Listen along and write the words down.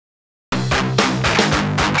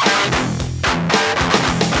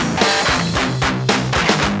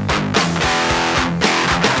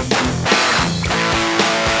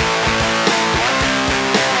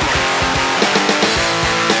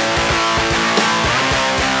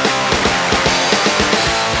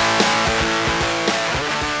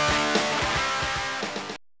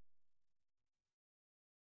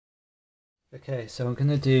Okay, so I'm going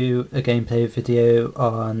to do a gameplay video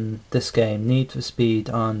on this game, Need for Speed,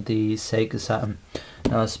 on the Sega Saturn.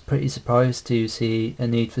 Now, I was pretty surprised to see a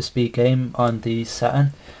Need for Speed game on the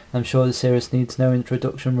Saturn. I'm sure the series needs no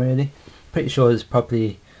introduction really. Pretty sure there's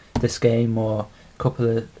probably this game or a couple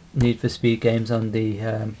of Need for Speed games on the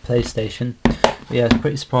PlayStation. But yeah, I was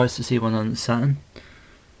pretty surprised to see one on the Saturn.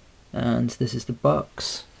 And this is the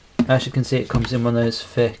box. As you can see, it comes in one of those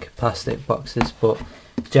thick plastic boxes, but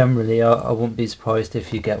generally I wouldn't be surprised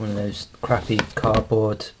if you get one of those crappy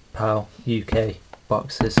cardboard PAL UK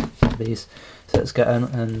boxes for these. So let's get on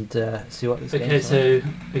and see what this Okay, so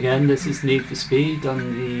again, this is Need for Speed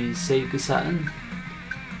on the Sega Saturn,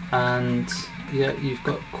 and yeah, you've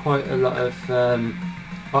got quite a lot of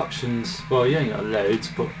options. Well, you ain't got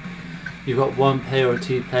loads, but you've got one player or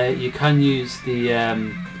two player. You can use the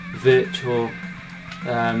virtual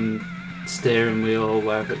steering wheel or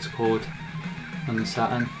whatever it's called on the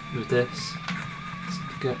Saturn with this.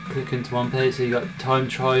 Click into one place, so you got time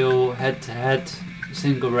trial, head to head,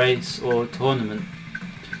 single race or tournament.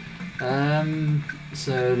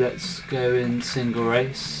 So let's go in single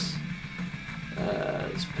race.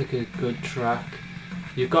 Let's pick a good track.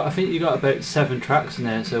 I think you've got about 7 tracks in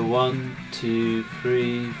there, so 1, 2,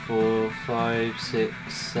 3, 4, 5, 6,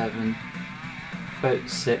 7, about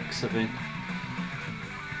 6 I think.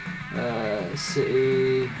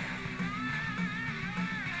 City.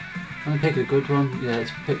 I'm going to pick a good one. Yeah,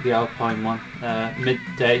 let's pick the Alpine one.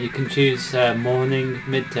 Midday. You can choose morning,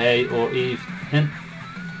 midday or evening.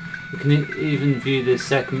 You can even view the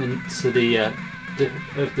segments of the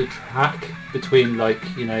track between, like,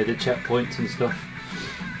 you know, the checkpoints and stuff.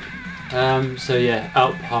 So yeah,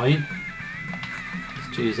 Alpine.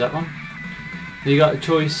 Let's choose that one. You got a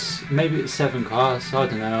choice. Maybe it's 7 cars. I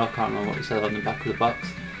don't know. I can't remember what it said on the back of the box.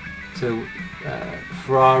 So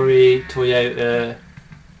Ferrari, Toyota,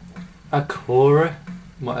 Acura,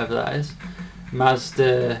 whatever that is,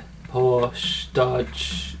 Mazda, Porsche,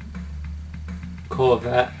 Dodge,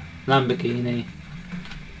 Corvette, Lamborghini.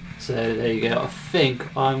 So there you go. I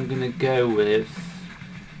think I'm gonna go with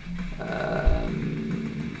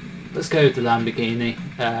let's go with the Lamborghini.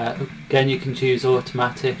 Again, you can choose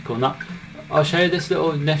automatic or not. I'll show you this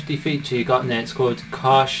little nifty feature you got in there. It's called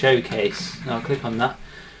Car Showcase. Now I'll click on that.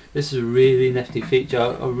 This is a really nifty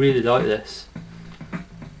feature. I really like this.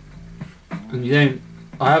 And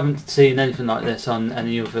I haven't seen anything like this on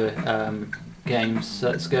any other games. So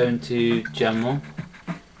let's go into General.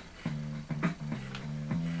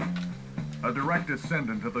 A direct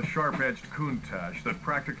descendant of the sharp-edged Countach that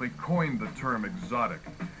practically coined the term exotic,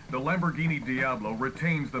 the Lamborghini Diablo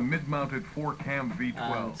retains the mid-mounted 4-cam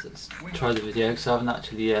V12. And let's try the video because I haven't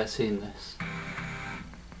actually seen this.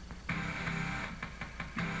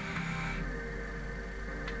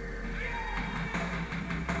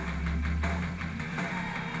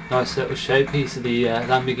 Nice little showpiece of the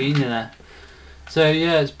Lamborghini there. So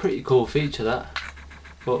yeah, it's a pretty cool feature that.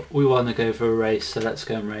 But we want to go for a race, so let's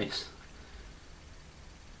go and race.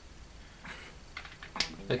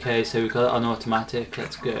 Okay, so we've got it on automatic,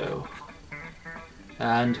 let's go.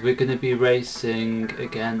 And we're going to be racing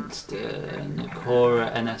against an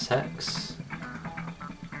Acura NSX.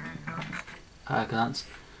 At a glance.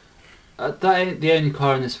 That ain't the only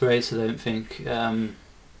car in this race, I don't think. At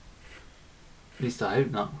least I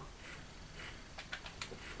hope not.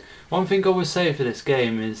 One thing I would say for this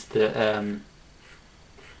game is that a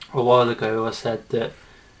while ago I said that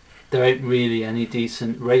there ain't really any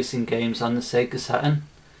decent racing games on the Sega Saturn.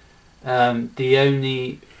 The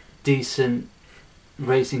only decent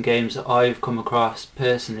racing games that I've come across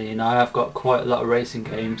personally, and I have got quite a lot of racing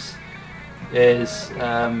games, is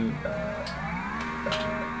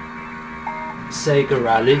Sega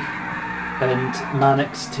Rally and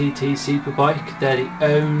Mannix TT Superbike. They're the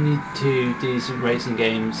only 2 decent racing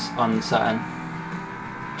games on the Saturn.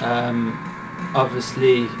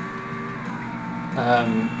 Obviously,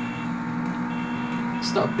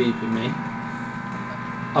 stop beeping me.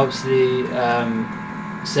 Obviously,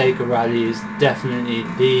 Sega Rally is definitely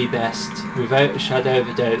the best, without a shadow of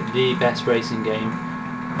a doubt, the best racing game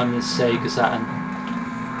on the Sega Saturn.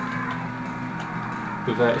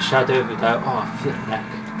 Without a shadow of a doubt. Oh, flip neck.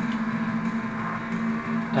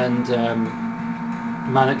 And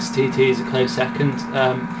Mannix TT is a close second.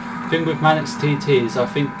 Thing with Mannix TT is I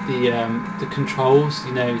think the controls,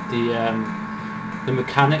 you know, the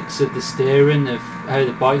mechanics of the steering, of how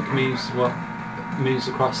the bike moves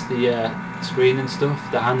across the screen and stuff,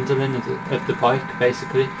 the handling of the bike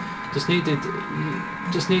basically, just needed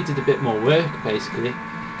a bit more work basically.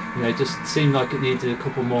 You know, it just seemed like it needed a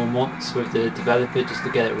couple more months with the developer just to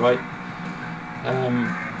get it right.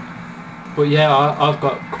 But yeah, I've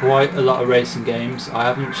got quite a lot of racing games. I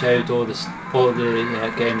haven't showed all the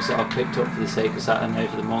games that I've picked up for the Sega Saturn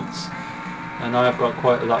over the months, and I've got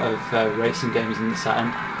quite a lot of racing games in the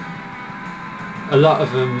Saturn. A lot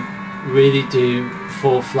of them really do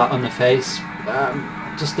fall flat on the face,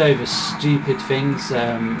 just over stupid things.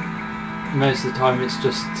 Most of the time it's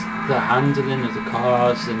just the handling of the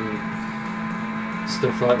cars and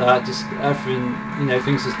stuff like that. Just everything,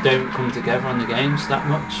 things just don't come together on the games that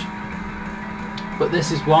much. But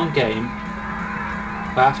this is one game,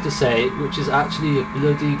 I have to say, which is actually a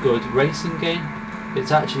bloody good racing game.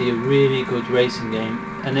 It's actually a really good racing game,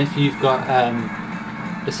 and if you've got a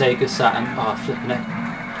Sega Saturn, oh flipping it,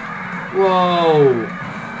 whoa,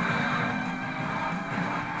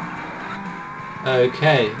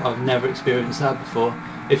 okay, I've never experienced that before.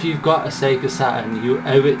 If you've got a Sega Saturn, you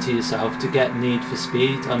owe it to yourself to get Need for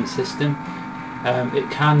Speed on the system. It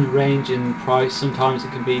can range in price. Sometimes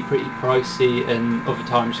it can be pretty pricey, and other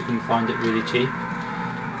times you can find it really cheap.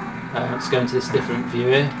 Let's go into this different view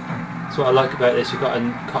here. So what I like about this, you've got a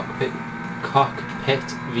cockpit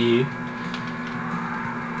view,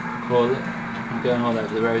 call it. I'm going all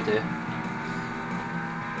over the road here.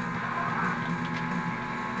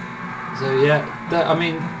 So yeah, I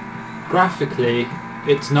mean, graphically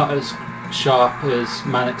it's not as sharp as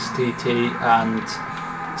Manix TT and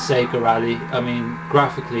Sega Rally. I mean,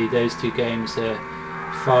 graphically those two games are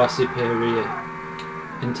far superior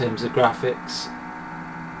in terms of graphics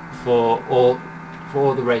for all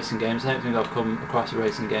the racing games. I don't think I've come across a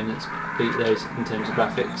racing game that's beat those in terms of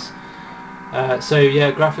graphics. So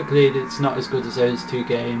yeah, graphically it's not as good as those two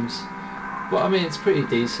games, but I mean it's pretty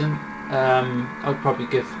decent. I'd probably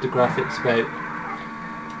give the graphics about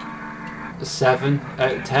a 7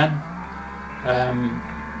 out of 10.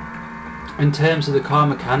 In terms of the car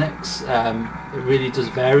mechanics, it really does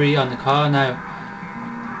vary on the car. Now,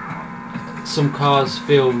 some cars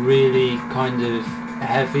feel really kind of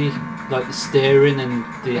heavy, like the steering and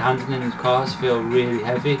the handling of cars feel really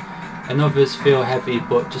heavy, and others feel heavy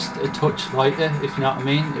but just a touch lighter, if you know what I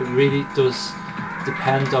mean. It really does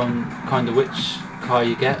depend on kind of which car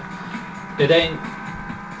you get. It ain't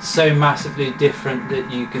so massively different that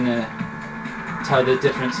you're gonna tell the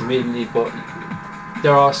difference immediately, but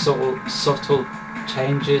there are subtle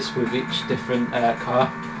changes with each different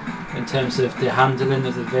car in terms of the handling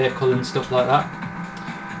of the vehicle and stuff like that.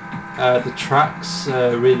 The tracks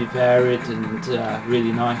are really varied and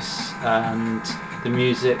really nice, and the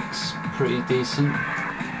music's pretty decent.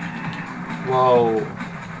 Whoa,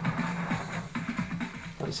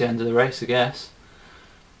 that's the end of the race, I guess.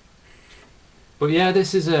 But yeah,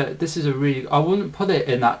 this is a really, I wouldn't put it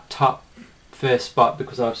in that top first spot,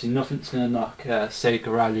 because obviously nothing's going to knock Sega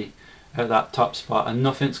Rally at that top spot, and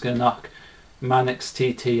nothing's going to knock Manix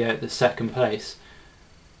TT out the second place.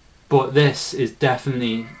 But this is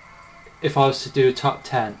definitely, if I was to do a top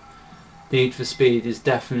 10, Need for Speed is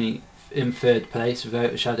definitely in third place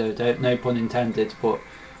without a shadow of doubt. No pun intended, but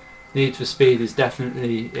Need for Speed is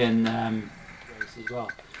definitely in race as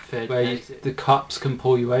well. Third where the cops can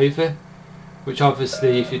pull you over, which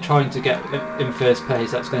obviously if you're trying to get in first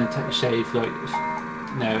place, that's going to shave like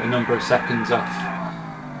a number of seconds off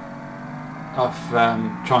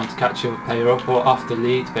trying to catch your player up, or off the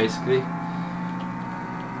lead basically.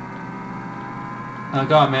 And I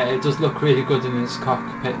gotta admit, it does look really good in this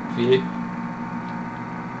cockpit view,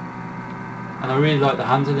 and I really like the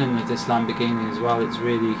handling of this Lamborghini as well. It's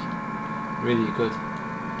really good.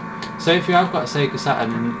 So if you have got a Sega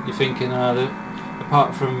Saturn and you're thinking,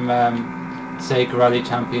 apart from Sega Rally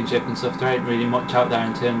Championship and stuff, there ain't really much out there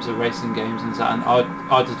in terms of racing games and Saturn,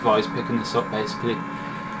 I'd advise picking this up basically.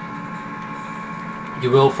 You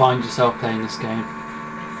will find yourself playing this game.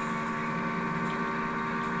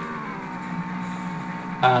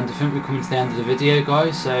 And I think we're coming to the end of the video,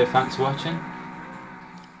 guys, so thanks for watching.